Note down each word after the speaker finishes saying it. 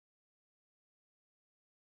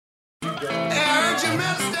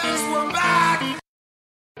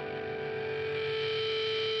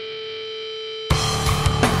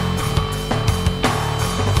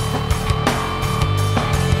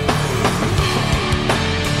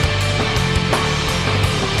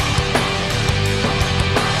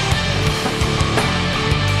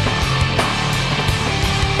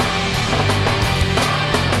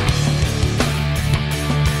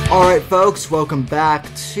Alright folks, welcome back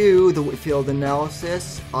to the Whitfield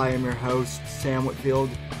Analysis. I am your host, Sam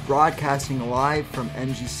Whitfield, broadcasting live from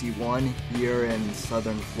NGC1 here in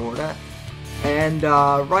southern Florida. And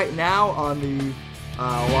right now on the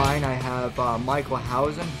line I have Michael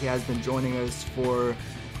Hausen. He has been joining us for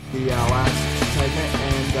the last segment.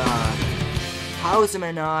 And Hausen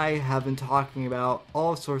and I have been talking about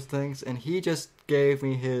all sorts of things, and he just gave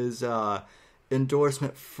me his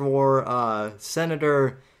endorsement for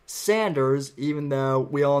Senator Sanders, even though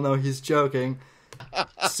we all know he's joking.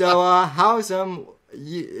 So, Hausen,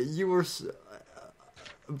 you were...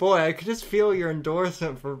 Boy, I could just feel your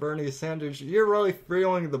endorsement for Bernie Sanders. You're really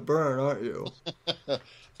feeling the burn, aren't you?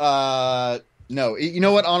 No. You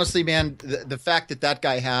know what? Honestly, man, the fact that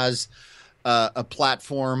guy has a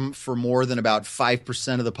platform for more than about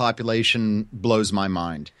 5% of the population blows my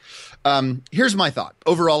mind. Here's my thought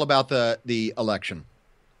overall about the election.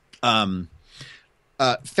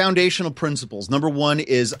 Foundational principles. Number one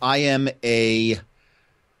is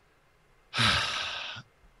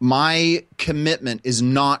my commitment is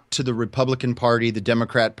not to the Republican Party, the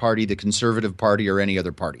Democrat Party, the Conservative Party, or any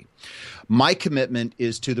other party. My commitment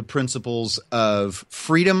is to the principles of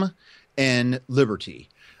freedom and liberty.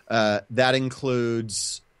 That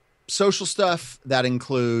includes social stuff, that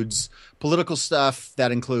includes political stuff,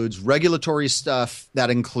 that includes regulatory stuff, that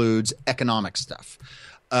includes economic stuff.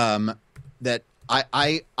 That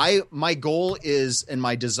my goal is, and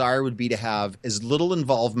my desire would be to have as little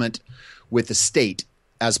involvement with the state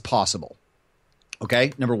as possible.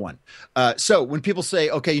 Okay, number one. So when people say,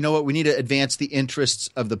 okay, you know what, we need to advance the interests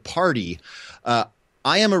of the party, I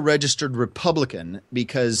am a registered Republican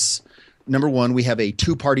because, number one, we have a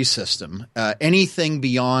two-party system. Anything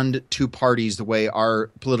beyond two parties, the way our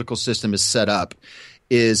political system is set up,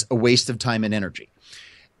 is a waste of time and energy.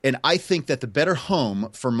 And I think that the better home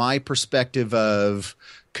for my perspective of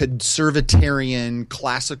conservatarian,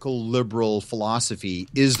 classical liberal philosophy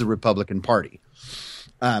is the Republican Party.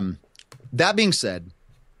 That being said,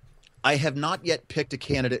 I have not yet picked a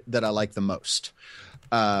candidate that I like the most.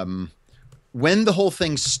 When the whole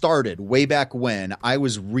thing started, way back when, I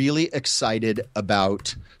was really excited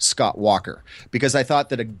about Scott Walker because I thought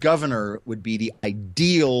that a governor would be the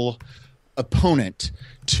ideal opponent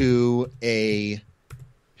to a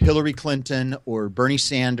Hillary Clinton or Bernie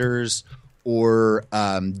Sanders or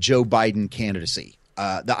Joe Biden candidacy.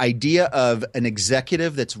 The idea of an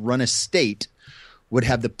executive that's run a state would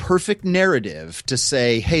have the perfect narrative to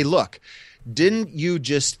say, hey, look, didn't you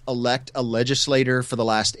just elect a legislator for the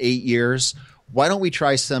last 8 years? Why don't we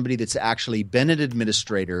try somebody that's actually been an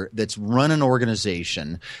administrator, that's run an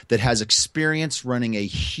organization, that has experience running a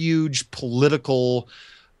huge political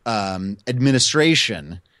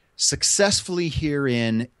administration successfully here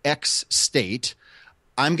in X state?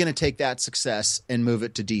 I'm going to take that success and move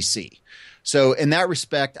it to D.C. So in that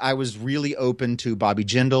respect, I was really open to Bobby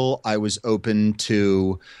Jindal. I was open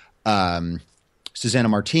to Susana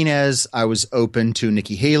Martinez. I was open to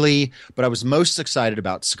Nikki Haley, but I was most excited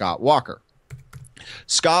about Scott Walker.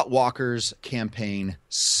 Scott Walker's campaign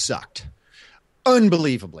sucked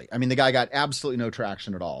unbelievably. I mean, the guy got absolutely no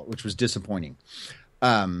traction at all, which was disappointing.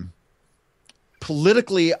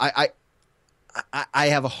 Politically, I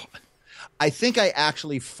think I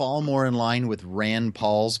actually fall more in line with Rand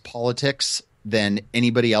Paul's politics than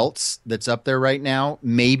anybody else that's up there right now.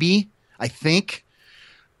 Maybe, I think.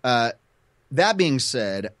 That being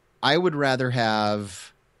said, I would rather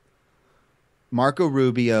have Marco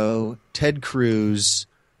Rubio, Ted Cruz,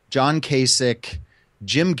 John Kasich,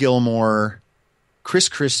 Jim Gilmore, Chris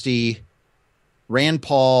Christie, Rand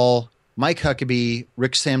Paul, Mike Huckabee,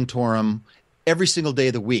 Rick Santorum every single day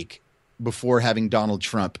of the week before having Donald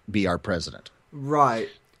Trump be our president. Right.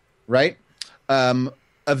 Right? Of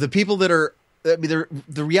the people that are the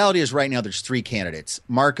reality is right now there's three candidates,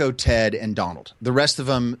 Marco, Ted, and Donald. The rest of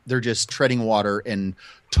them, they're just treading water and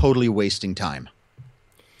totally wasting time.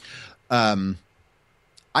 I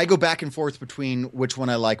go back and forth between which one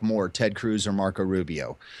I like more, Ted Cruz or Marco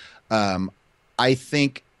Rubio. I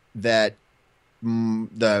think that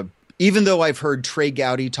even though I've heard Trey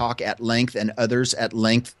Gowdy talk at length and others at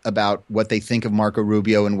length about what they think of Marco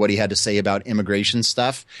Rubio and what he had to say about immigration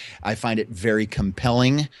stuff, I find it very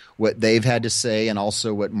compelling what they've had to say and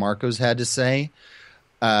also what Marco's had to say.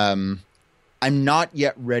 I'm not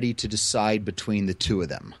yet ready to decide between the two of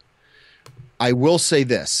them. I will say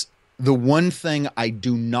this. The one thing I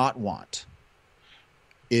do not want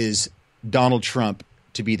is Donald Trump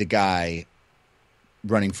to be the guy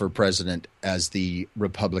running for president as the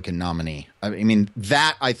Republican nominee. I mean,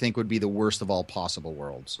 that I think would be the worst of all possible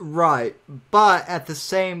worlds. Right. But at the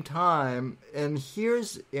same time, and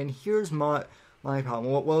here's My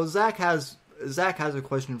problem. Well, Zach has a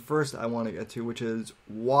question first I want to get to, which is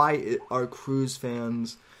why are Cruz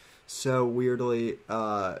fans so weirdly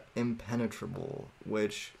impenetrable?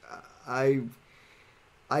 Which I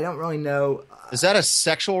don't really know. Is that a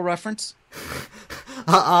sexual reference?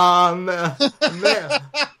 Man.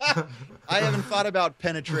 I haven't thought about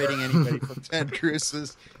penetrating anybody from Ted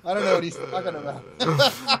Cruz's. I don't know what he's talking about.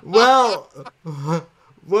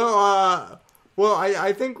 Well,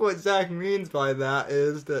 I think what Zach means by that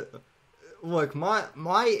is that, look,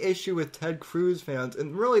 my issue with Ted Cruz fans,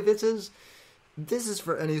 and really this is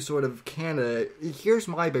for any sort of candidate. Here's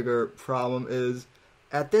my bigger problem is,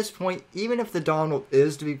 at this point, even if the Donald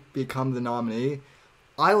is to become the nominee,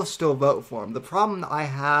 I will still vote for him. The problem that I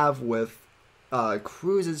have with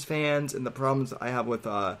Cruz's fans and the problems that I have with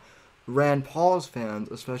Rand Paul's fans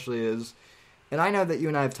especially is, and I know that you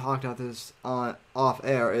and I have talked about this off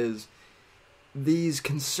air, is these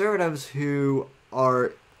conservatives who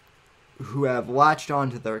have latched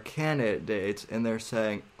onto their candidate dates and they're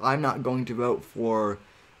saying, I'm not going to vote for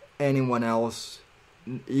anyone else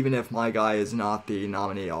even if my guy is not the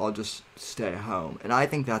nominee. I'll just stay home. And I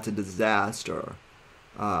think that's a disaster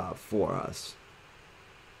for us.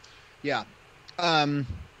 Yeah.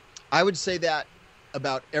 I would say that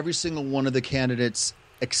about every single one of the candidates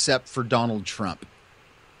except for Donald Trump.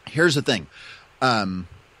 Here's the thing. I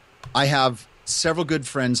have several good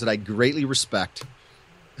friends that I greatly respect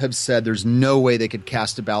have said there's no way they could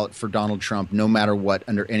cast a ballot for Donald Trump no matter what,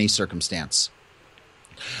 under any circumstance.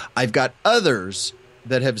 I've got others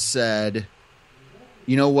that have said,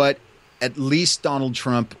 you know what, at least Donald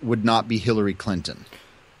Trump would not be Hillary Clinton.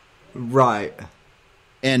 Right.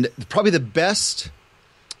 And probably the best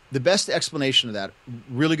explanation of that,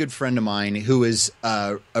 really good friend of mine who is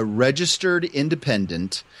a registered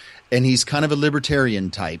independent, and he's kind of a libertarian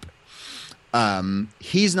type.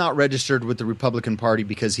 He's not registered with the Republican Party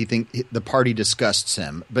because he thinks the party disgusts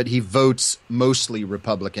him, but he votes mostly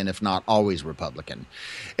Republican, if not always Republican.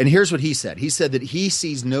 And here's what he said. He said that he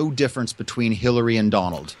sees no difference between Hillary and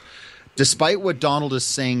Donald. Despite what Donald is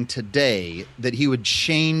saying today, that he would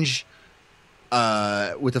change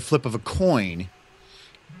with a flip of a coin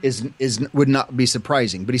would not be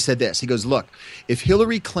surprising. But he said this. He goes, look, if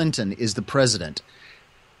Hillary Clinton is the president,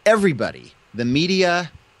 everybody, the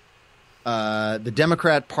media, the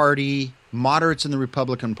Democrat Party, moderates in the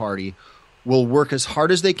Republican Party, will work as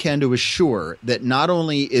hard as they can to assure that not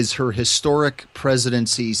only is her historic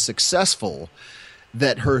presidency successful,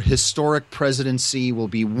 that her historic presidency will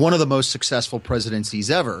be one of the most successful presidencies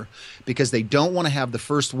ever, because they don't want to have the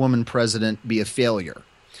first woman president be a failure.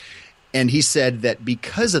 And he said that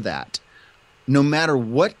because of that, no matter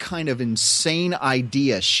what kind of insane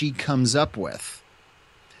idea she comes up with,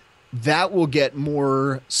 that will get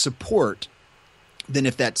more support than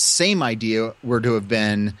if that same idea were to have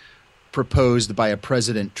been proposed by a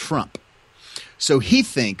President Trump. So he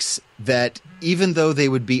thinks that even though they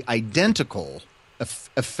would be identical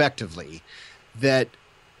effectively, that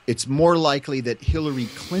it's more likely that Hillary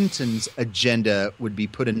Clinton's agenda would be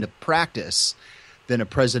put into practice than a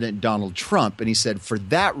President Donald Trump. And he said for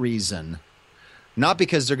that reason, not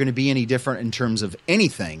because they're going to be any different in terms of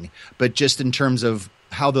anything, but just in terms of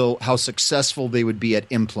how successful they would be at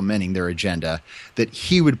implementing their agenda, that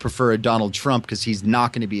he would prefer a Donald Trump because he's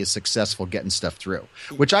not going to be as successful getting stuff through,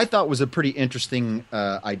 which I thought was a pretty interesting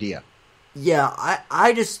idea. Yeah,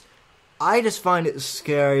 I just find it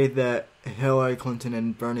scary that Hillary Clinton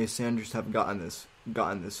and Bernie Sanders have gotten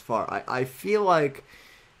this far. I feel like,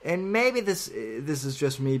 and maybe this is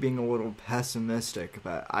just me being a little pessimistic,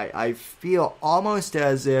 but I feel almost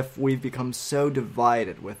as if we've become so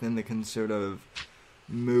divided within the conservative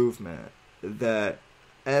movement that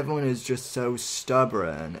everyone is just so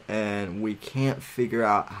stubborn and we can't figure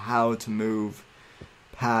out how to move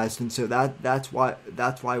past, and so that's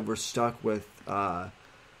why we're stuck with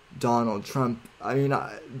Donald Trump. I mean,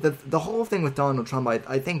 the whole thing with Donald Trump,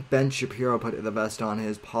 I think Ben Shapiro put it the best on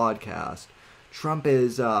his podcast. Trump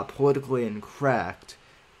is politically incorrect,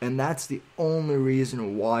 and that's the only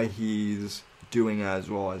reason why he's doing as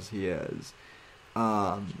well as he is.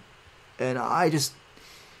 And I just,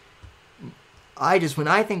 when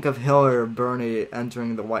I think of Hillary or Bernie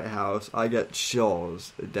entering the White House, I get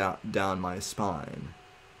chills down my spine.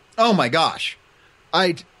 Oh my gosh.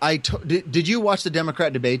 Did you watch the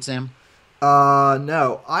Democrat debate, Sam?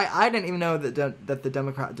 No. I didn't even know that the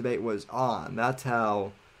Democrat debate was on. That's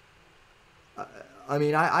how. I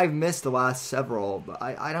mean, I've missed the last several, but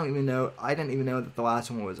I don't even know. I didn't even know that the last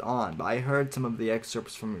one was on. But I heard some of the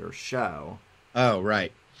excerpts from your show. Oh,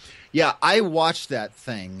 right. Yeah, I watched that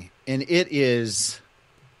thing, and it is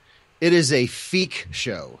It is a feek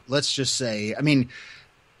show. Let's just say. I mean,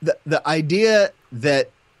 the idea that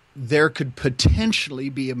there could potentially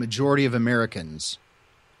be a majority of Americans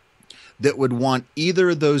that would want either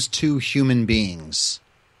of those two human beings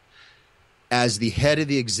as the head of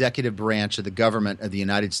the executive branch of the government of the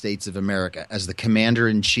United States of America, as the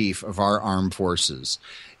commander-in-chief of our armed forces,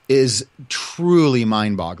 is truly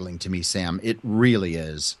mind-boggling to me, Sam. It really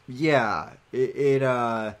is. Yeah,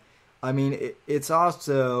 I mean, it's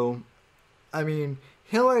also, I mean,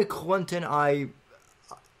 Hillary Clinton, I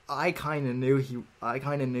kind of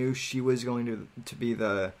knew she was going to be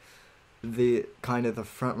the kind of the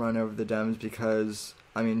front runner of the Dems because,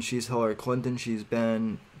 I mean, she's Hillary Clinton. She's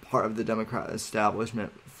been part of the Democrat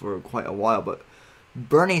establishment for quite a while. But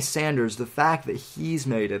Bernie Sanders, the fact that he's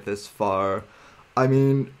made it this far, I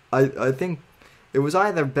mean, I think it was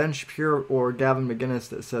either Ben Shapiro or Gavin McInnes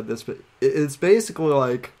that said this, but it's basically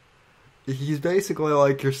like, he's basically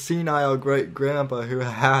like your senile great-grandpa who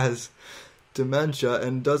has dementia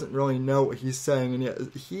and doesn't really know what he's saying, and yet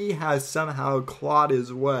he has somehow clawed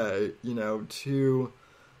his way, to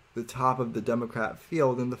the top of the Democrat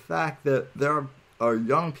field. And the fact that there are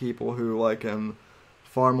young people who like him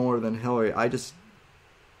far more than Hillary, I just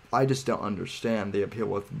don't understand the appeal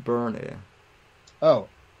with Bernie. Oh,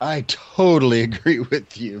 I totally agree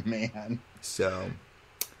with you, man. So,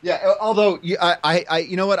 yeah. Although I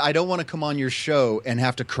you know what? I don't want to come on your show and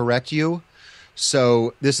have to correct you.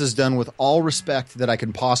 So this is done with all respect that I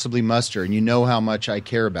can possibly muster, and you know how much I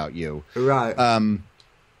care about you. Right.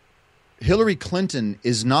 Hillary Clinton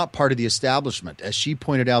is not part of the establishment, as she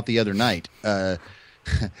pointed out the other night.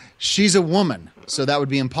 She's a woman, so that would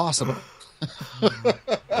be impossible. Yeah.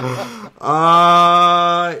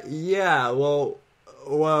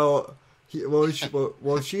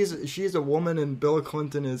 She's a woman, and Bill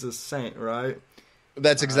Clinton is a saint, right?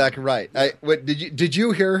 That's exactly right. Did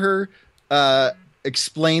you hear her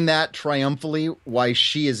explain that triumphantly, why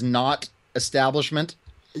she is not establishment?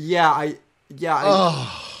 Yeah,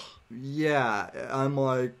 I'm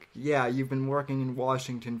like, yeah, you've been working in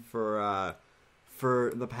Washington for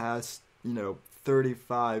the past,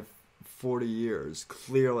 35, 40 years.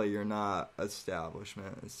 Clearly you're not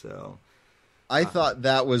establishment, so. I thought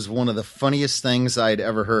that was one of the funniest things I'd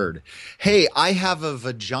ever heard. Hey, I have a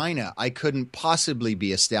vagina. I couldn't possibly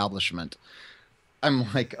be establishment.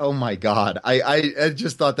 I'm like, oh my God. I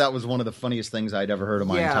just thought that was one of the funniest things I'd ever heard in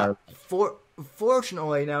my entire life.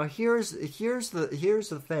 Fortunately, now here's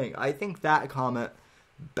the thing. I think that comment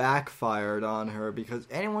backfired on her because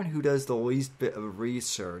anyone who does the least bit of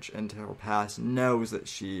research into her past knows that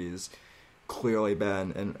she's clearly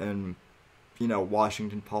been in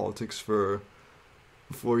Washington politics for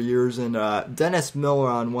years. And Dennis Miller,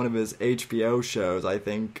 on one of his HBO shows, I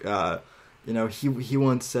think he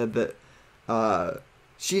once said that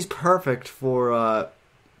she's perfect to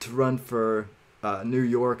run for New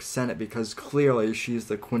York Senate because clearly she's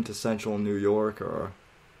the quintessential New Yorker.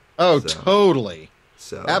 Oh, so, totally.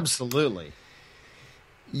 So absolutely.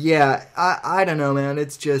 Yeah, I don't know, man.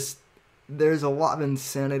 It's just there's a lot of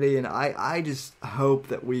insanity, and I just hope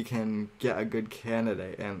that we can get a good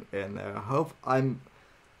candidate in there.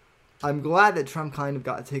 I'm glad that Trump kind of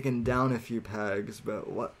got taken down a few pegs, but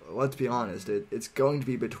let's be honest, it's going to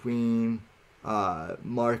be between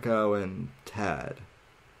Marco and Ted.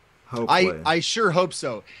 Hopefully. I sure hope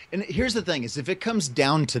so. And here's the thing: is if it comes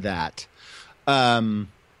down to that,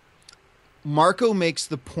 Marco makes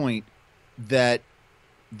the point that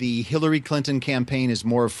the Hillary Clinton campaign is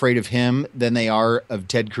more afraid of him than they are of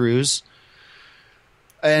Ted Cruz.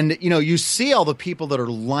 And, you see all the people that are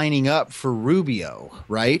lining up for Rubio,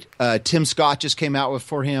 right? Tim Scott just came out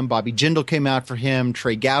for him. Bobby Jindal came out for him.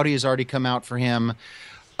 Trey Gowdy has already come out for him.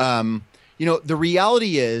 The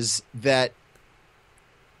reality is that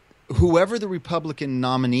whoever the Republican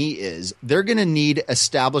nominee is, they're going to need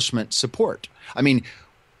establishment support. I mean,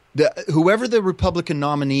 whoever the Republican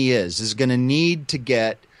nominee is going to need to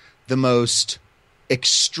get the most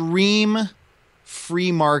extreme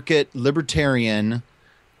free market libertarian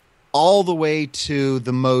all the way to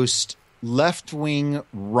the most left-wing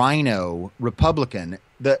rhino Republican.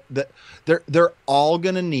 They're all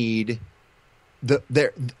going to need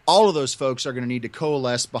all of those folks are going to need to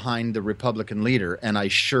coalesce behind the Republican leader, and I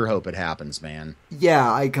sure hope it happens, man.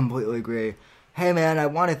 Yeah, I completely agree. Hey, man, I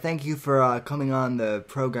want to thank you for coming on the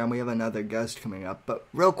program. We have another guest coming up. But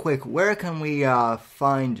real quick, where can we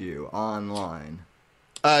find you online?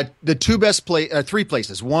 The three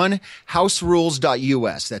places. One,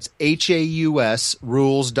 houserules.us. That's HAUS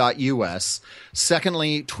rules.us.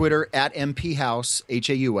 Secondly, Twitter @MPHouse,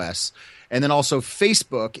 HAUS. And then also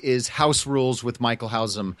Facebook is House Rules with Michael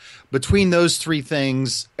Hausum. Between those three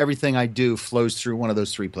things, everything I do flows through one of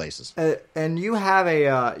those three places. And you have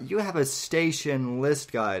a station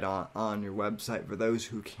list guide on your website for those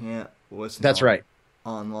who can't listen. That's right.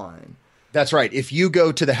 Online. That's right. If you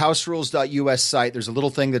go to the houserules.us site, there's a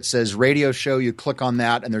little thing that says radio show. You click on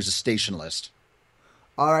that, and there's a station list.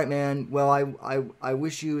 All right, man. Well, I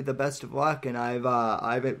wish you the best of luck, and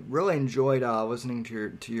I've really enjoyed listening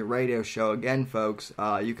to your radio show. Again, folks,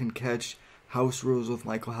 you can catch House Rules with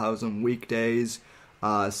Michael Hausum weekdays,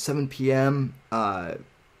 7 p.m.,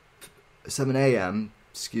 7 a.m.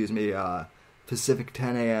 Pacific,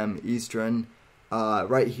 10 a.m. Eastern,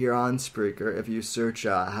 right here on Spreaker. If you search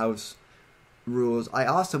House Rules, I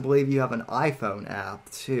also believe you have an iPhone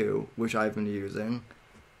app too, which I've been using.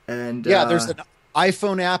 And yeah, there's an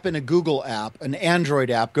iPhone app and a Google app, an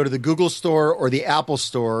Android app. Go to the Google Store or the Apple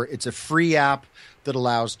Store. It's a free app that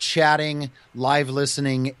allows chatting, live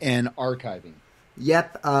listening, and archiving.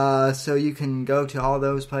 Yep. So you can go to all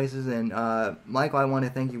those places. And Michael, I want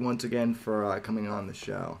to thank you once again for coming on the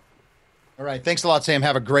show. All right. Thanks a lot, Sam.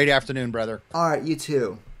 Have a great afternoon, brother. All right. You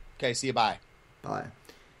too. Okay. See you. Bye. Bye.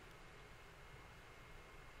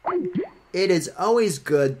 It is always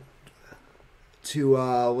good to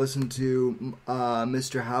listen to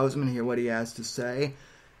Mr. Hausum and hear what he has to say.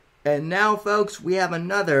 And now, folks, we have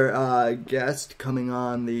another guest coming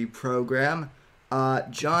on the program,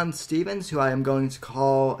 John Stevens, who I am going to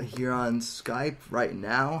call here on Skype right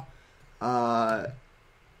now.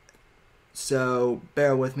 So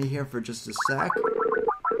bear with me here for just a sec.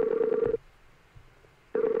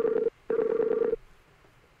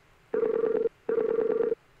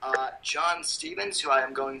 John Stevens, who I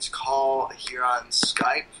am going to call here on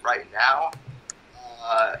Skype right now.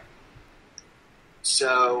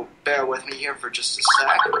 So bear with me here for just a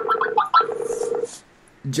sec.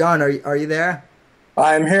 John, are you there?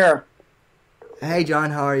 I'm here. Hey, John,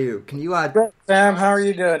 how are you? Can you Good, Sam, how are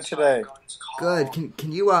you doing today? Good.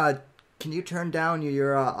 Can you turn down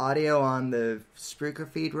your audio on the Spreaker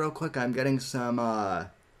feed real quick? I'm getting some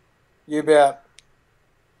You bet.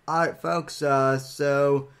 All right, folks.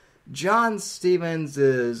 So John Stevens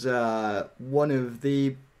is probably one of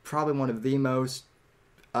the most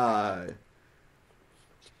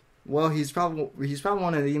he's probably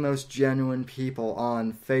one of the most genuine people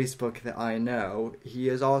on Facebook that I know. He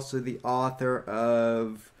is also the author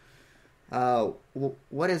of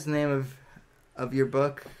what is the name of your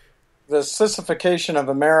book? The Sissification of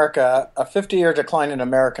America, a 50-year decline in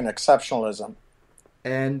American exceptionalism.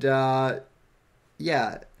 And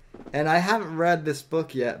yeah. And I haven't read this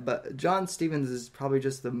book yet, but John Stevens is probably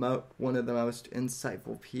just one of the most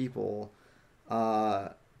insightful people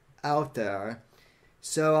out there.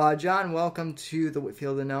 So, John, welcome to the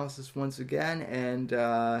Whitfield Analysis once again, and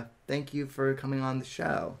thank you for coming on the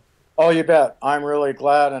show. Oh, you bet. I'm really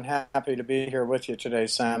glad and happy to be here with you today,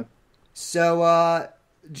 Sam. So,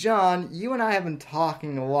 John, you and I have been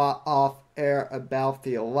talking a lot off air about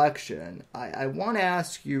the election. I want to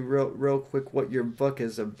ask you real quick what your book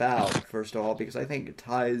is about, first of all, because I think it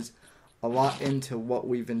ties a lot into what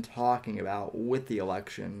we've been talking about with the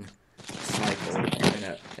election cycle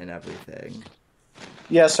and everything.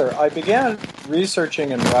 Yes, sir. I began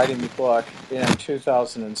researching and writing the book in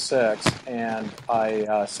 2006, and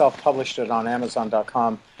I self-published it on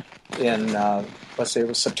Amazon.com in, it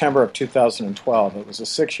was September of 2012. It was a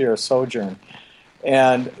 6-year sojourn.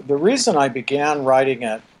 And the reason I began writing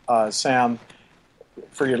it, Sam,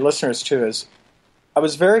 for your listeners too, is I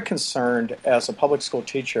was very concerned as a public school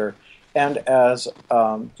teacher and as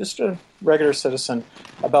just a regular citizen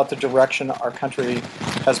about the direction our country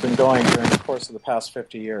has been going during the course of the past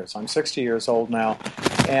 50 years. I'm 60 years old now,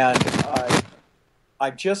 and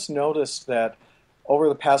I've just noticed that over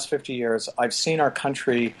the past 50 years, I've seen our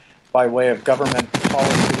country, by way of government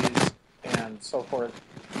policies and so forth,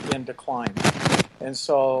 in decline. And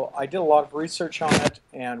so I did a lot of research on it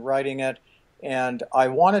and writing it, and I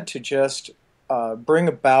wanted to just bring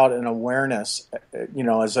about an awareness,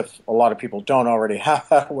 as if a lot of people don't already have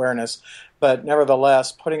that awareness, but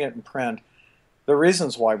nevertheless, putting it in print, the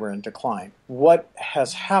reasons why we're in decline. What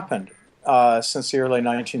has happened since the early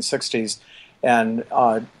 1960s and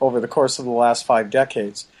over the course of the last 5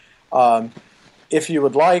 decades. If you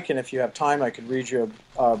would like, and if you have time, I could read you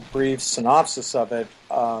a brief synopsis of it,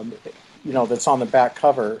 that's on the back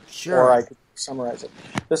cover, sure. Or I could summarize it.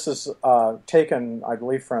 This is taken, I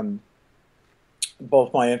believe, from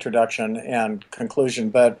both my introduction and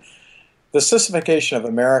conclusion, but The Sissification of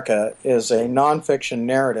America is a nonfiction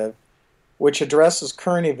narrative which addresses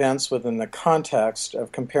current events within the context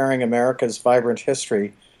of comparing America's vibrant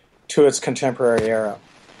history to its contemporary era.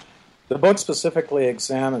 The book specifically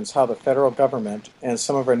examines how the federal government and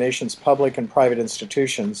some of our nation's public and private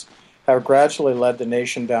institutions have gradually led the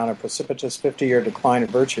nation down a precipitous 50-year decline of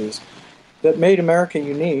virtues that made America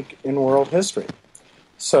unique in world history.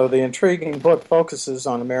 So the intriguing book focuses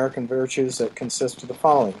on American virtues that consist of the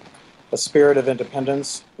following: a spirit of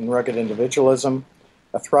independence and rugged individualism,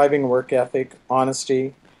 a thriving work ethic,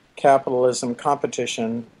 honesty, capitalism,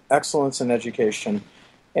 competition, excellence in education,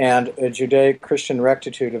 and a Judeo-Christian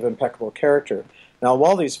rectitude of impeccable character. Now,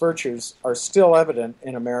 while these virtues are still evident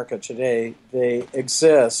in America today, they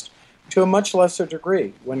exist to a much lesser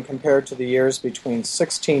degree when compared to the years between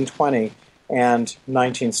 1620 and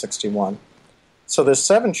 1961. So the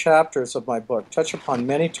 7 chapters of my book touch upon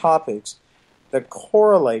many topics that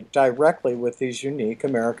correlate directly with these unique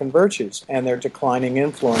American virtues and their declining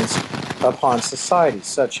influence upon society,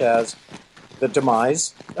 such as the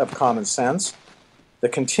demise of common sense, the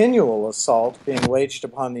continual assault being waged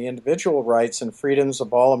upon the individual rights and freedoms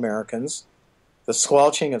of all Americans, the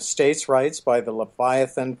squelching of states' rights by the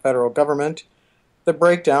Leviathan federal government, the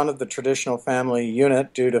breakdown of the traditional family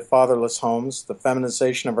unit due to fatherless homes, the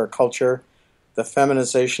feminization of our culture, the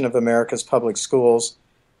feminization of America's public schools,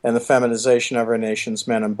 and the feminization of our nation's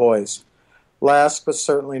men and boys. Last, but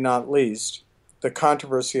certainly not least, the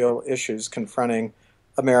controversial issues confronting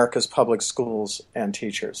America's public schools and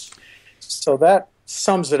teachers. So that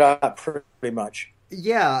sums it up pretty much.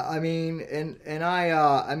 Yeah, I mean, and I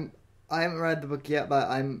haven't read the book yet, but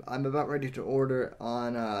I'm about ready to order it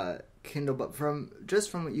on Kindle. But from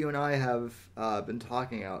what you and I have been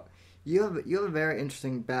talking about, you have a very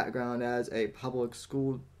interesting background as a public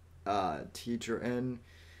school teacher, and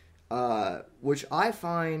which I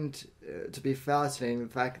find to be fascinating.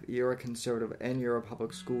 The fact that you're a conservative and you're a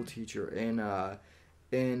public school teacher in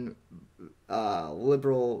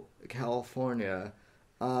liberal California.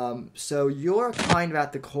 So you're kind of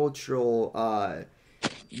at the cultural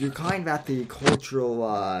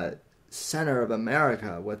center of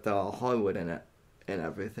America with Hollywood in it and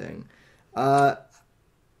everything.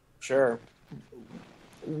 Sure.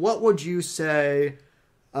 What would you say?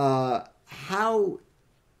 How?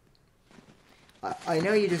 I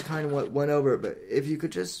know you just kind of went over it, but if you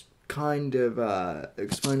could just kind of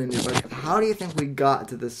explain in your book, how do you think we got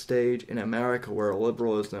to this stage in America where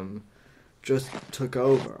liberalism just took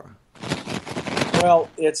over? Well,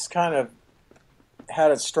 it's kind of had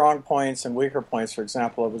its strong points and weaker points. For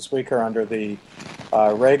example, it was weaker under the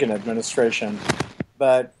Reagan administration.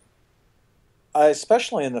 But I,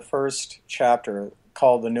 especially in the first chapter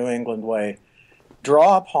called The New England Way,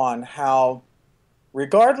 draw upon how,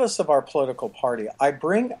 regardless of our political party, I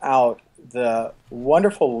bring out the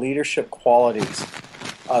wonderful leadership qualities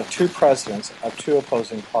of 2 presidents of 2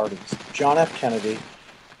 opposing parties, John F. Kennedy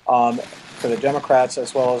for the Democrats,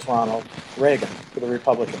 as well as Ronald Reagan for the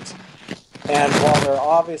Republicans. And while there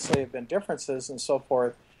obviously have been differences and so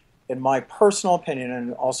forth, in my personal opinion,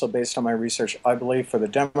 and also based on my research, I believe for the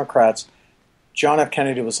Democrats, John F.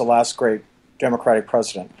 Kennedy was the last great Democratic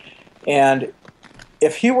president. And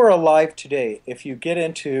if he were alive today, if you get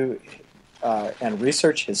into and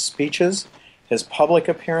research his speeches, his public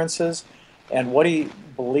appearances, and what he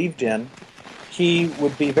believed in, he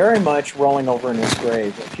would be very much rolling over in his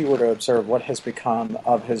grave if he were to observe what has become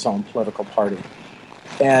of his own political party.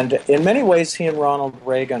 And in many ways, he and Ronald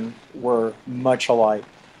Reagan were much alike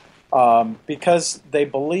because they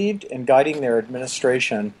believed in guiding their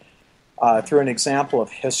administration through an example of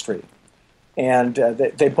history. And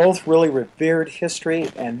they both really revered history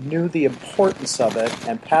and knew the importance of it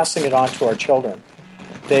and passing it on to our children.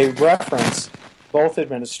 They both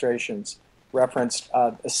administrations referenced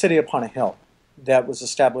a city upon a hill that was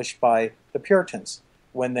established by the Puritans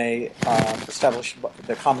when they established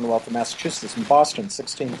the Commonwealth of Massachusetts in Boston in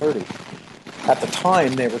 1630. At the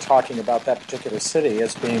time, they were talking about that particular city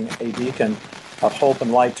as being a beacon of hope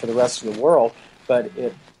and light to the rest of the world, but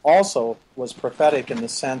it also was prophetic in the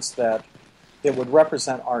sense that it would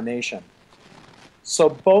represent our nation. So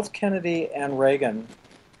both Kennedy and Reagan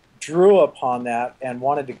drew upon that and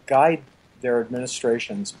wanted to guide their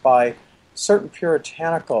administrations by certain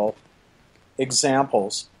puritanical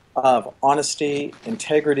examples of honesty,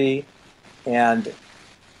 integrity, and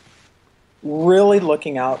really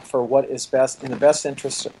looking out for what is best in the best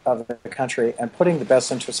interest of the country and putting the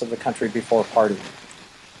best interest of the country before party.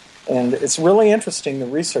 And it's really interesting, the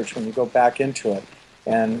research, when you go back into it.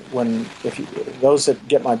 And those that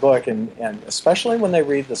get my book, and especially when they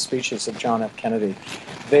read the speeches of John F. Kennedy,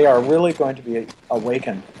 they are really going to be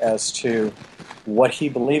awakened as to what he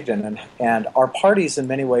believed in. And our parties in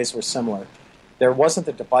many ways were similar. There wasn't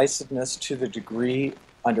the divisiveness to the degree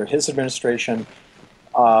under his administration.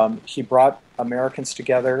 He brought Americans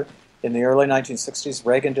together. in the early 1960s.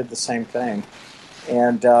 Reagan did the same thing.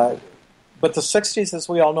 And but the 60s, as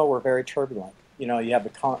we all know, were very turbulent. You know, you have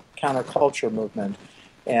the counterculture movement,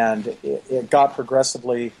 and it got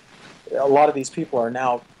progressively. A lot of these people are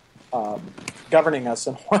now governing us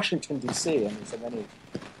in Washington, D.C., and so many.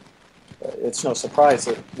 It's no surprise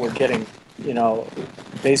that we're getting, you know,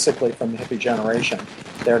 basically from the hippie generation.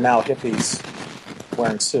 They're now hippies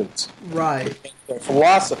wearing suits. Right. Their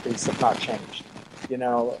philosophies have not changed, you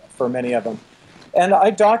know, for many of them. And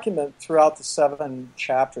I document throughout the 7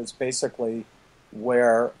 chapters basically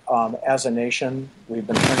where, as a nation, we've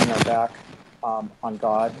been turning our back on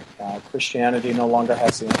God. Christianity no longer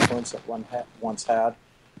has the influence it once had.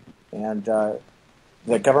 And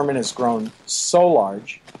the government has grown so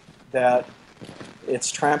large that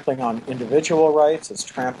it's trampling on individual rights, it's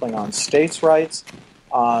trampling on states' rights,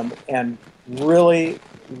 and really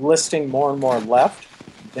listing more and more left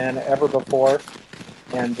than ever before.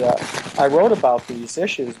 And I wrote about these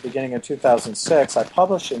issues beginning in 2006. I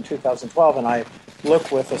published in 2012, and I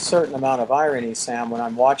look with a certain amount of irony, Sam, when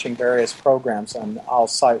I'm watching various programs, and I'll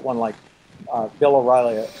cite one like Bill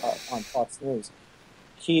O'Reilly on Fox News.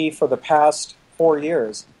 He, for the past 4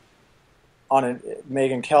 years, on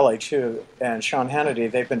Megyn Kelly, too, and Sean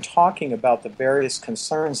Hannity, they've been talking about the various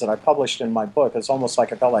concerns that I published in my book. It's almost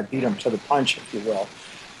like I felt I beat them to the punch, if you will,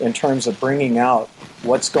 in terms of bringing out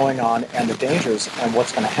what's going on and the dangers and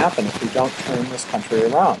what's going to happen if we don't turn this country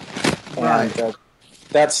around. Right. And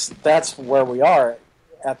that's where we are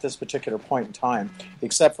at this particular point in time,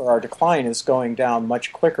 except for our decline is going down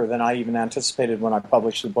much quicker than I even anticipated when I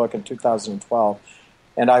published the book in 2012.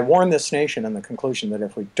 And I warned this nation in the conclusion that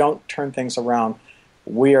if we don't turn things around,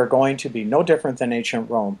 we are going to be no different than ancient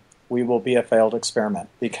Rome. We will be a failed experiment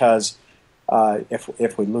because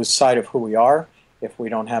if we lose sight of who we are, if we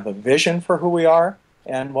don't have a vision for who we are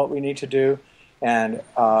and what we need to do, and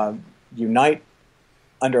unite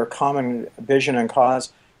under a common vision and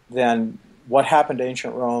cause, then what happened to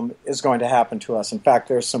ancient Rome is going to happen to us. In fact,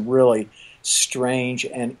 there's some really strange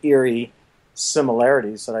and eerie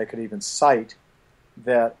similarities that I could even cite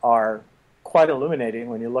that are quite illuminating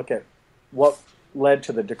when you look at what led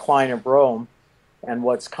to the decline of Rome and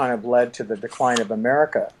what's kind of led to the decline of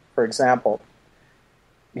America. For example,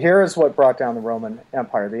 here is what brought down the Roman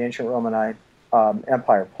Empire, the ancient Roman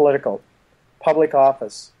Empire. Public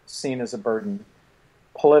office seen as a burden,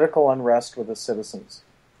 political unrest with the citizens,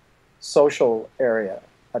 social area,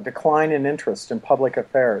 a decline in interest in public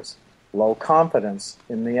affairs, low confidence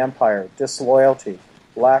in the empire, disloyalty,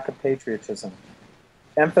 lack of patriotism,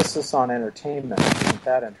 emphasis on entertainment, isn't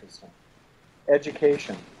that interesting?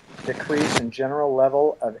 Education, decrease in general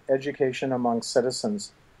level of education among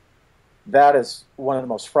citizens. That is one of the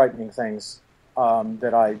most frightening things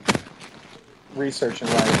that I research and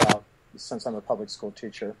write about since I'm a public school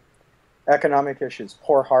teacher. Economic issues,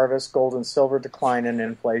 poor harvest, gold and silver decline, and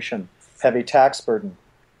inflation, heavy tax burden,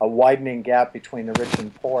 a widening gap between the rich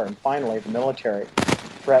and poor, and finally the military,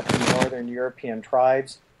 threat from northern European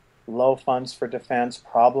tribes, low funds for defense,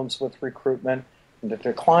 problems with recruitment, and the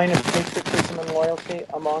decline of patriotism and loyalty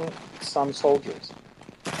among some soldiers.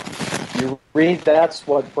 You read that's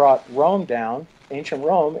what brought Rome down, ancient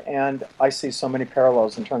Rome, and I see so many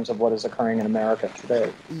parallels in terms of what is occurring in America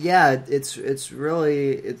today. Yeah, it's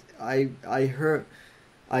really I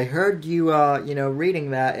heard you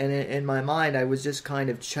reading that, and in my mind I was just kind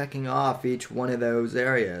of checking off each one of those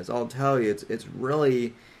areas. I'll tell you, it's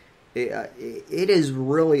really it is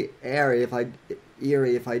really eerie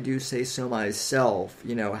if I do say so myself.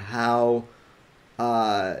 You know how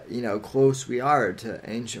close we are to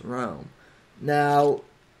ancient Rome. Now,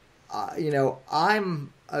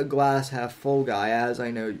 I'm a glass half full guy, as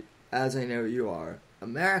I know you are.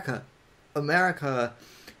 America,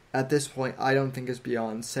 at this point, I don't think is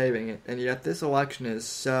beyond saving it, and yet this election is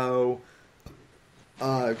so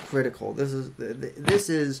critical. This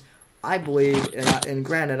is, I believe, and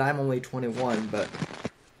granted, I'm only 21, but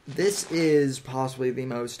this is possibly the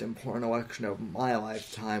most important election of my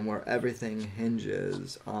lifetime, where everything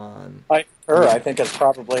hinges on. I think it's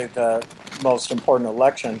probably the most important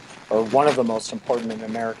election, or one of the most important in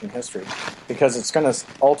American history, because it's going to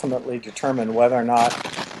ultimately determine whether or not,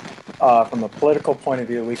 from a political point of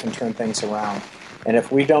view, we can turn things around. And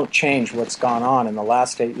if we don't change what's gone on in the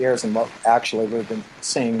last 8 years and what actually we've been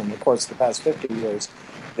seeing in the course of the past 50 years,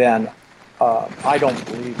 then I don't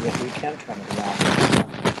believe that we can turn it around.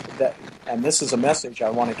 And this is a message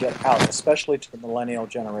I want to get out, especially to the millennial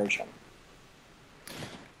generation.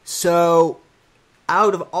 So,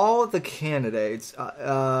 out of all of the candidates,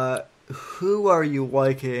 who are you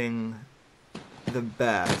liking the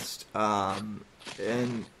best? And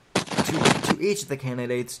to each of the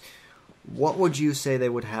candidates, what would you say they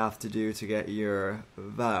would have to do to get your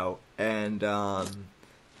vote? And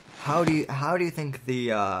how do you think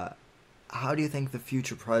the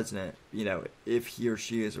future president, if he or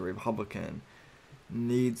she is a Republican,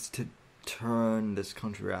 needs to turn this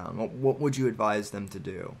country around? What would you advise them to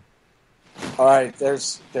do? All right,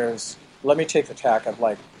 let me take the tack of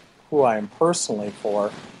like who I am personally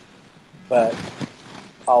for, but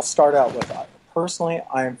I'll start out with personally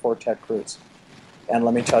I am for Ted Cruz, and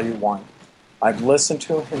let me tell you why. I've listened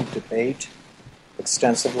to him debate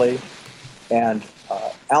extensively, and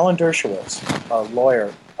Alan Dershowitz, a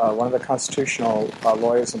lawyer, one of the constitutional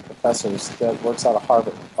lawyers and professors that works out of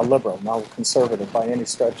Harvard, a liberal, not a conservative by any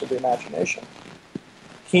stretch of the imagination,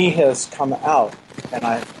 he has come out, and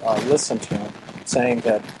I've listened to him, saying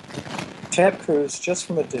that Ted Cruz, just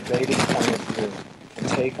from a debating point of view, can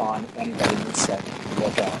take on anybody who's set to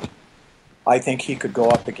look out. I think he could go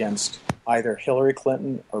up against either Hillary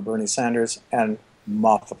Clinton or Bernie Sanders and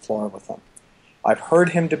mop the floor with them. I've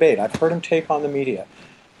heard him debate. I've heard him take on the media.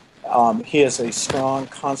 He is a strong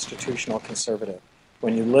constitutional conservative.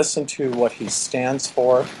 When you listen to what he stands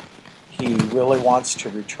for, he really wants to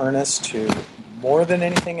return us to, more than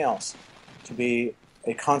anything else, to be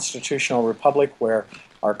a constitutional republic where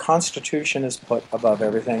our Constitution is put above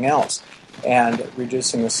everything else, and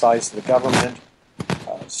reducing the size of the government,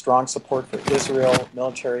 strong support for Israel,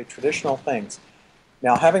 military, traditional things.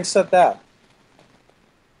 Now, having said that,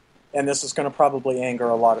 and this is going to probably anger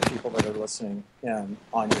a lot of people that are listening in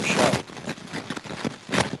on your show,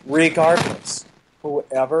 regardless,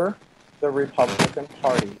 whoever the Republican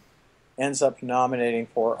Party ends up nominating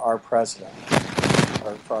for our president,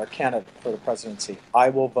 or for our candidate for the presidency, I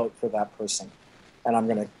will vote for that person. And I'm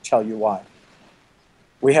going to tell you why.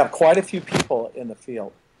 We have quite a few people in the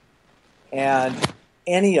field, and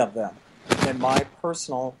any of them, in my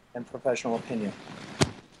personal and professional opinion,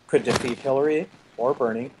 could defeat Hillary or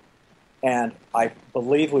Bernie, and I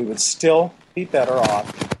believe we would still be better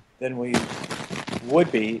off than we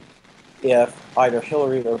would be if either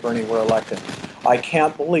Hillary or Bernie were elected. I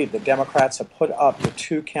can't believe the Democrats have put up the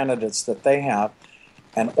two candidates that they have,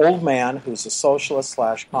 an old man who's a socialist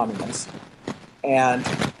 / communist, and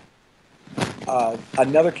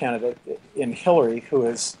another candidate in Hillary who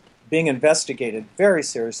is being investigated very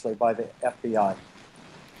seriously by the FBI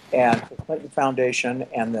and the Clinton Foundation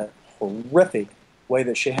and the horrific way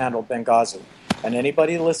that she handled Benghazi. And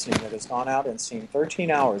anybody listening that has gone out and seen 13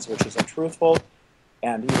 Hours, which is a truthful,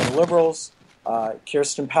 and even liberals,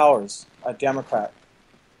 Kirsten Powers, a Democrat,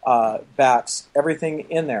 backs everything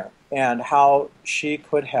in there, and how she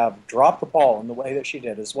could have dropped the ball in the way that she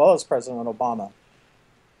did, as well as President Obama.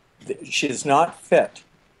 She is not fit,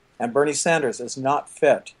 and Bernie Sanders is not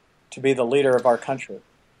fit to be the leader of our country.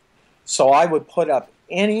 So I would put up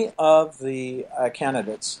any of the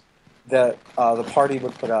candidates that the party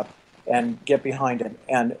would put up and get behind it.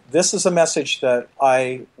 And this is a message that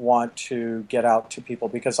I want to get out to people,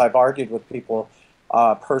 because I've argued with people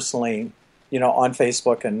personally, on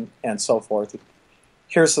Facebook and so forth.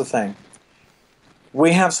 Here's the thing.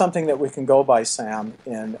 We have something that we can go by, Sam,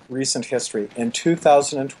 in recent history. In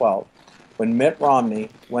 2012, when Mitt Romney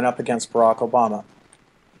went up against Barack Obama,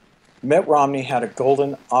 Mitt Romney had a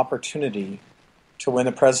golden opportunity to win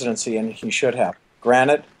the presidency, and he should have.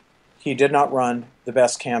 Granted, he did not run the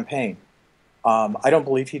best campaign. I don't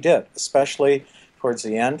believe he did, especially towards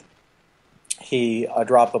the end. He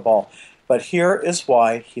dropped the ball. But here is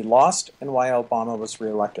why he lost and why Obama was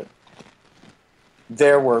reelected.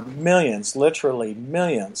 There were millions, literally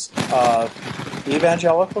millions, of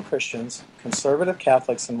evangelical Christians, conservative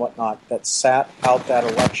Catholics and whatnot that sat out that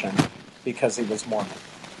election because he was Mormon.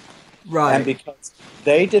 Right. And because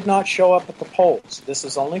they did not show up at the polls. This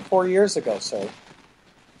is only 4 years ago, sir.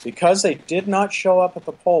 Because they did not show up at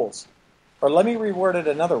the polls, or let me reword it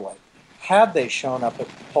another way. Had they shown up at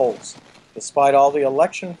the polls, despite all the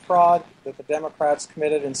election fraud that the Democrats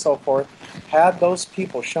committed and so forth, had those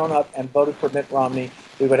people shown up and voted for Mitt Romney,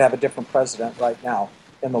 we would have a different president right now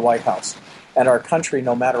in the White House. And our country,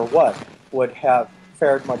 no matter what, would have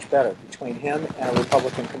fared much better between him and a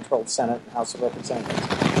Republican-controlled Senate and House of Representatives.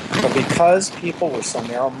 But because people were so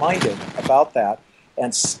narrow-minded about that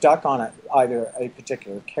and stuck on either a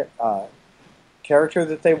particular character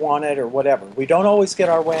that they wanted or whatever, we don't always get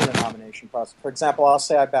our way in the nomination process. For example, I'll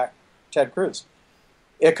say I back Ted Cruz.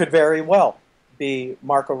 It could very well be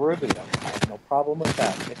Marco Rubio. I have no problem with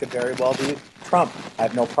that. It could very well be Trump. I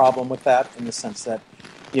have no problem with that in the sense that,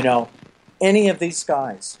 any of these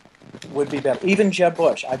guys would be better. Even Jeb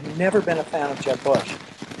Bush. I've never been a fan of Jeb Bush.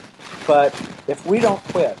 But if we don't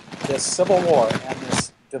quit this civil war and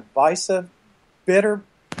this divisive, bitter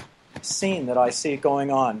scene that I see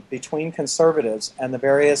going on between conservatives and the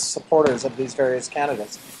various supporters of these various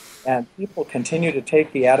candidates. And people continue to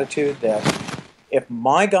take the attitude that if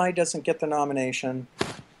my guy doesn't get the nomination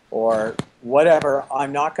or whatever,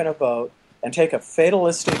 I'm not going to vote, and take a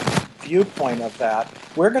fatalistic viewpoint of that.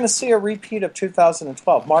 We're going to see a repeat of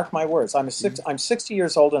 2012. Mark my words. I'm 60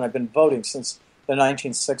 years old, and I've been voting since the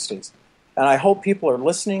 1960s. And I hope people are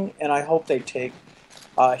listening, and I hope they take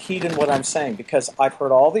heed in what I'm saying, because I've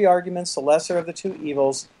heard all the arguments, the lesser of the two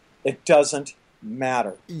evils. It doesn't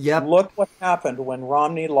matter. Yep. Look what happened when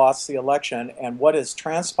Romney lost the election and what has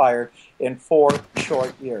transpired in 4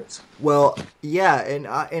 short years. Well, yeah, and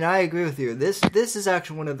I agree with you. This is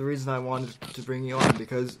actually one of the reasons I wanted to bring you on,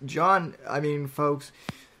 because John and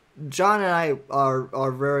I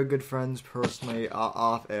are very good friends personally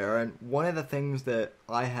off air, and one of the things that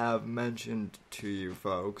I have mentioned to you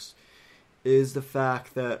folks is the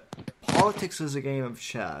fact that politics is a game of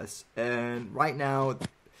chess, and right now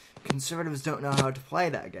conservatives don't know how to play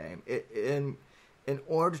that game. In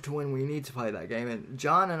order to win, we need to play that game. And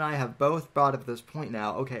John and I have both brought up this point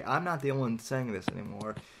now. Okay, I'm not the only one saying this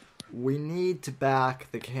anymore. We need to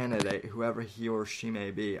back the candidate, whoever he or she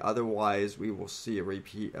may be. Otherwise, we will see a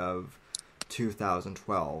repeat of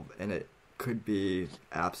 2012, and it could be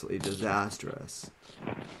absolutely disastrous.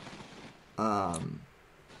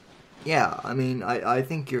 Yeah, I mean, I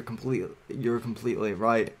think you're completely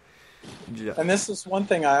right. And this is one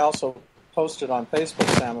thing I also posted on Facebook,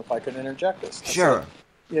 Sam, if I could interject this. Sure.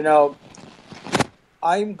 So,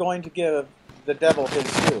 I'm going to give the devil his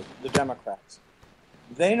due, the Democrats.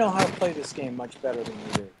 They know how to play this game much better than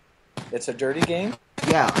we do. It's a dirty game.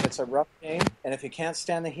 Yeah. It's a rough game. And if you can't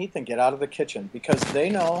stand the heat, then get out of the kitchen, because they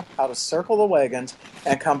know how to circle the wagons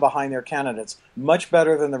and come behind their candidates much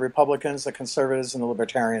better than the Republicans, the conservatives, and the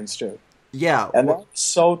libertarians do. Yeah. And that's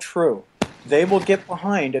so true. They will get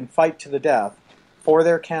behind and fight to the death for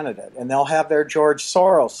their candidate, and they'll have their George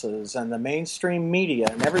Soroses and the mainstream media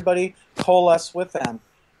and everybody coalesce with them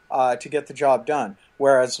to get the job done.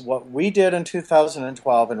 Whereas what we did in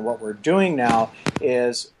 2012 and what we're doing now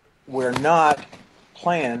is we're not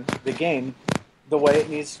playing the game the way it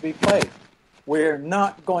needs to be played. We're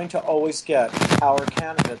not going to always get our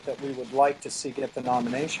candidate that we would like to see get the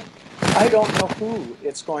nomination. I don't know who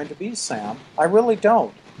it's going to be, Sam. I really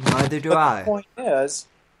don't. Neither do but I. The point is,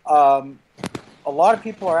 a lot of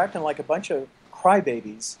people are acting like a bunch of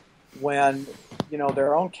crybabies when,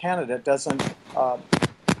 their own candidate doesn't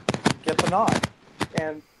get the nod.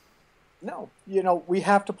 And no, we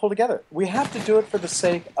have to pull together. We have to do it for the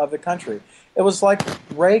sake of the country. It was like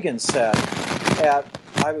Reagan said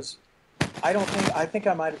I think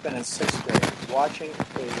I might have been in 6th grade watching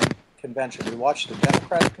a convention. We watched the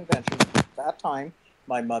Democratic convention. At that time,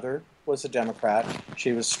 my mother was a Democrat.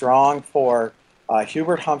 She was strong for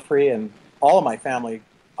Hubert Humphrey, and all of my family,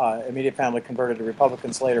 immediate family, converted to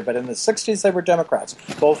Republicans later. But in the 60s, they were Democrats.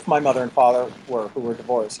 Both my mother and father who were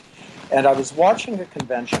divorced. And I was watching the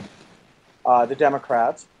convention, the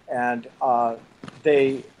Democrats, and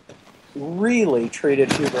they really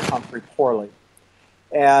treated Hubert Humphrey poorly,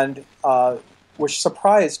 and which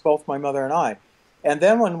surprised both my mother and I. And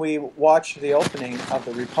then when we watched the opening of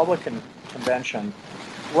the Republican convention,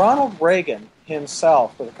 Ronald Reagan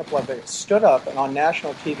himself, with a couple of others, stood up and on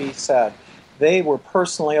national TV said they were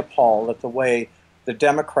personally appalled at the way the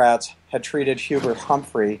Democrats had treated Hubert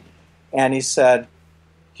Humphrey. And he said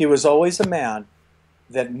he was always a man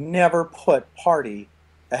that never put party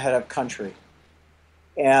ahead of country.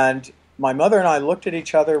 And my mother and I looked at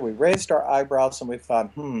each other, we raised our eyebrows, and we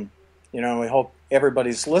thought, we hope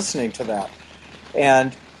everybody's listening to that.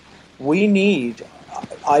 And we need,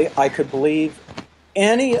 I could believe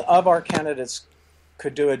any of our candidates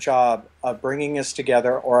could do a job of bringing us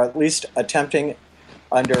together, or at least attempting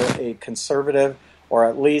under a conservative, or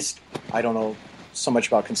at least, I don't know so much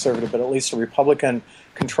about conservative, but at least a Republican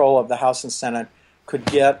control of the House and Senate could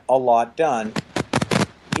get a lot done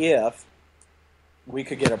if we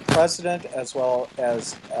could get a president as well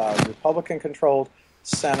as a Republican-controlled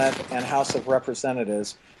Senate and House of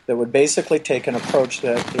Representatives that would basically take an approach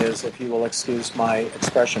that is, if you will excuse my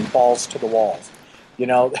expression, balls to the walls.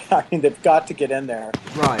 They've got to get in there,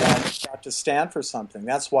 right, and they've got to stand for something.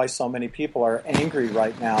 That's why so many people are angry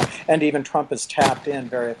right now, and even Trump has tapped in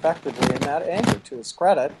very effectively in that anger, to his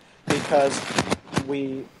credit, because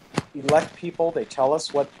we elect people, they tell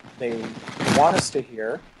us what they want us to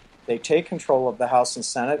hear, they take control of the House and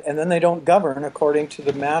Senate, and then they don't govern according to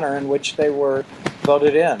the manner in which they were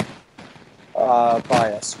voted in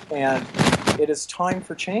by us. And it is time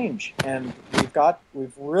for change, and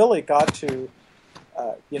we've really got to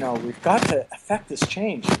we've got to affect this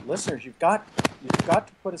change. Listeners, you've got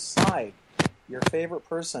to put aside your favorite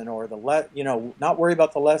person or not worry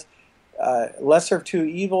about the lesser of two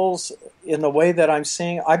evils in the way that I'm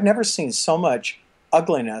seeing. I've never seen so much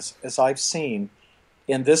ugliness as I've seen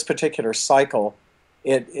in this particular cycle.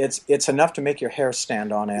 It's enough to make your hair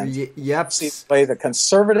stand on end. Yep. See the way the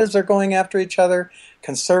conservatives are going after each other,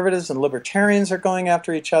 conservatives and libertarians are going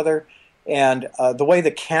after each other, and the way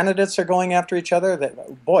the candidates are going after each other.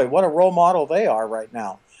 That, boy, what a role model they are right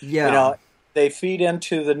now. Yeah. They feed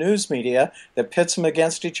into the news media that pits them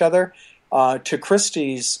against each other. To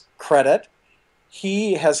Christie's credit,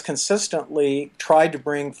 he has consistently tried to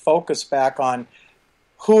bring focus back on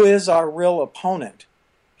who is our real opponent,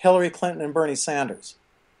 Hillary Clinton and Bernie Sanders.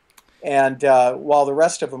 And while the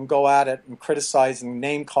rest of them go at it and criticize and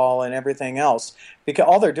name call and everything else, because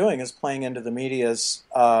all they're doing is playing into the media's,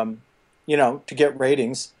 to get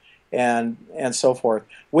ratings and so forth.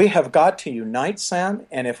 We have got to unite, Sam,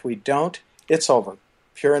 and if we don't, it's over.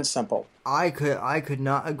 Pure and simple. I could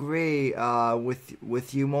not agree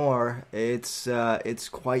with you more. It's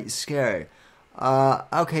quite scary.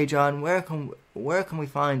 Okay, John, where can we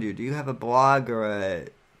find you? Do you have a blog or a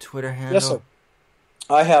Twitter handle? Yes, sir.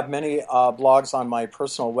 I have many blogs on my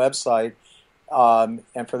personal website,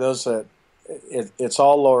 and for those that it's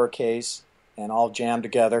all lowercase and all jammed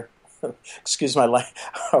together. Excuse my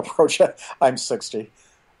approach. I'm 60.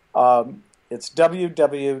 It's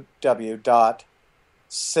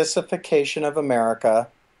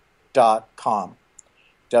www.sissificationofamerica.com.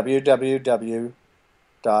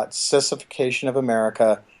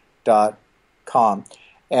 www.sissificationofamerica.com.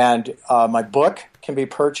 And my book can be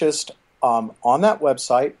purchased on that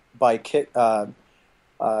website by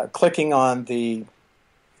clicking on the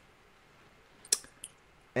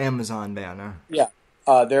Amazon banner. Yeah.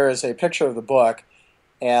 There is a picture of the book,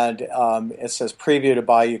 and it says preview to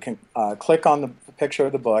buy. You can click on the picture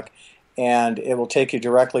of the book, and it will take you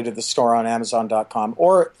directly to the store on Amazon.com.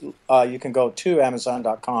 Or you can go to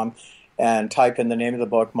Amazon.com and type in the name of the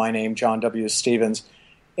book, my name, John W. Stevens,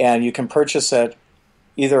 and you can purchase it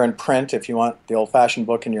either in print if you want the old-fashioned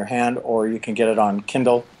book in your hand, or you can get it on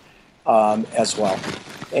Kindle as well.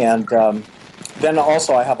 And then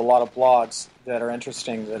also I have a lot of blogs that are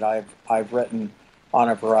interesting that I've written on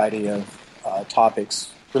a variety of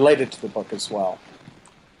topics related to the book as well.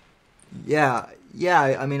 Yeah.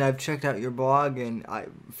 I mean, I've checked out your blog, and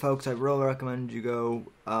folks, I really recommend you go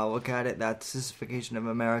look at it. That's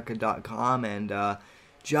sissificationofamerica.com. And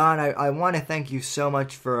John, I want to thank you so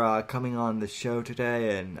much for coming on the show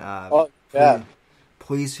today. And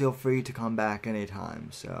please feel free to come back anytime.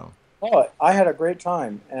 So. Oh, I had a great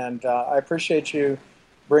time, and I appreciate you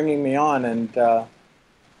bringing me on. And I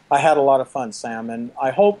had a lot of fun, Sam. And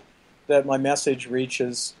I hope that my message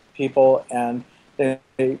reaches people, and they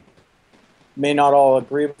may not all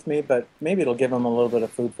agree with me, but maybe it'll give them a little bit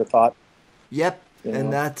of food for thought. Yep,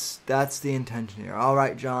 and that's the intention here. All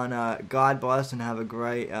right, John, God bless and have a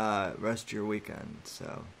great rest of your weekend.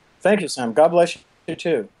 So, thank you, Sam. God bless you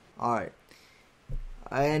too. All right.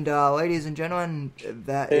 And ladies and gentlemen,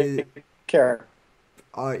 Take care.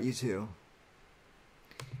 All right, you too.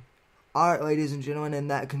 All right, ladies and gentlemen,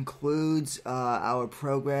 and that concludes our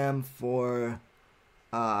program for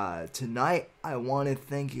tonight. I want to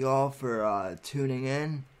thank you all for tuning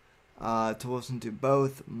in to listen to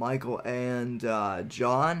both Michael and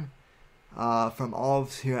John. From all of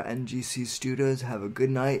us here at NGC Studios, have a good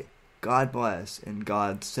night. God bless and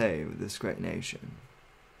God save this great nation.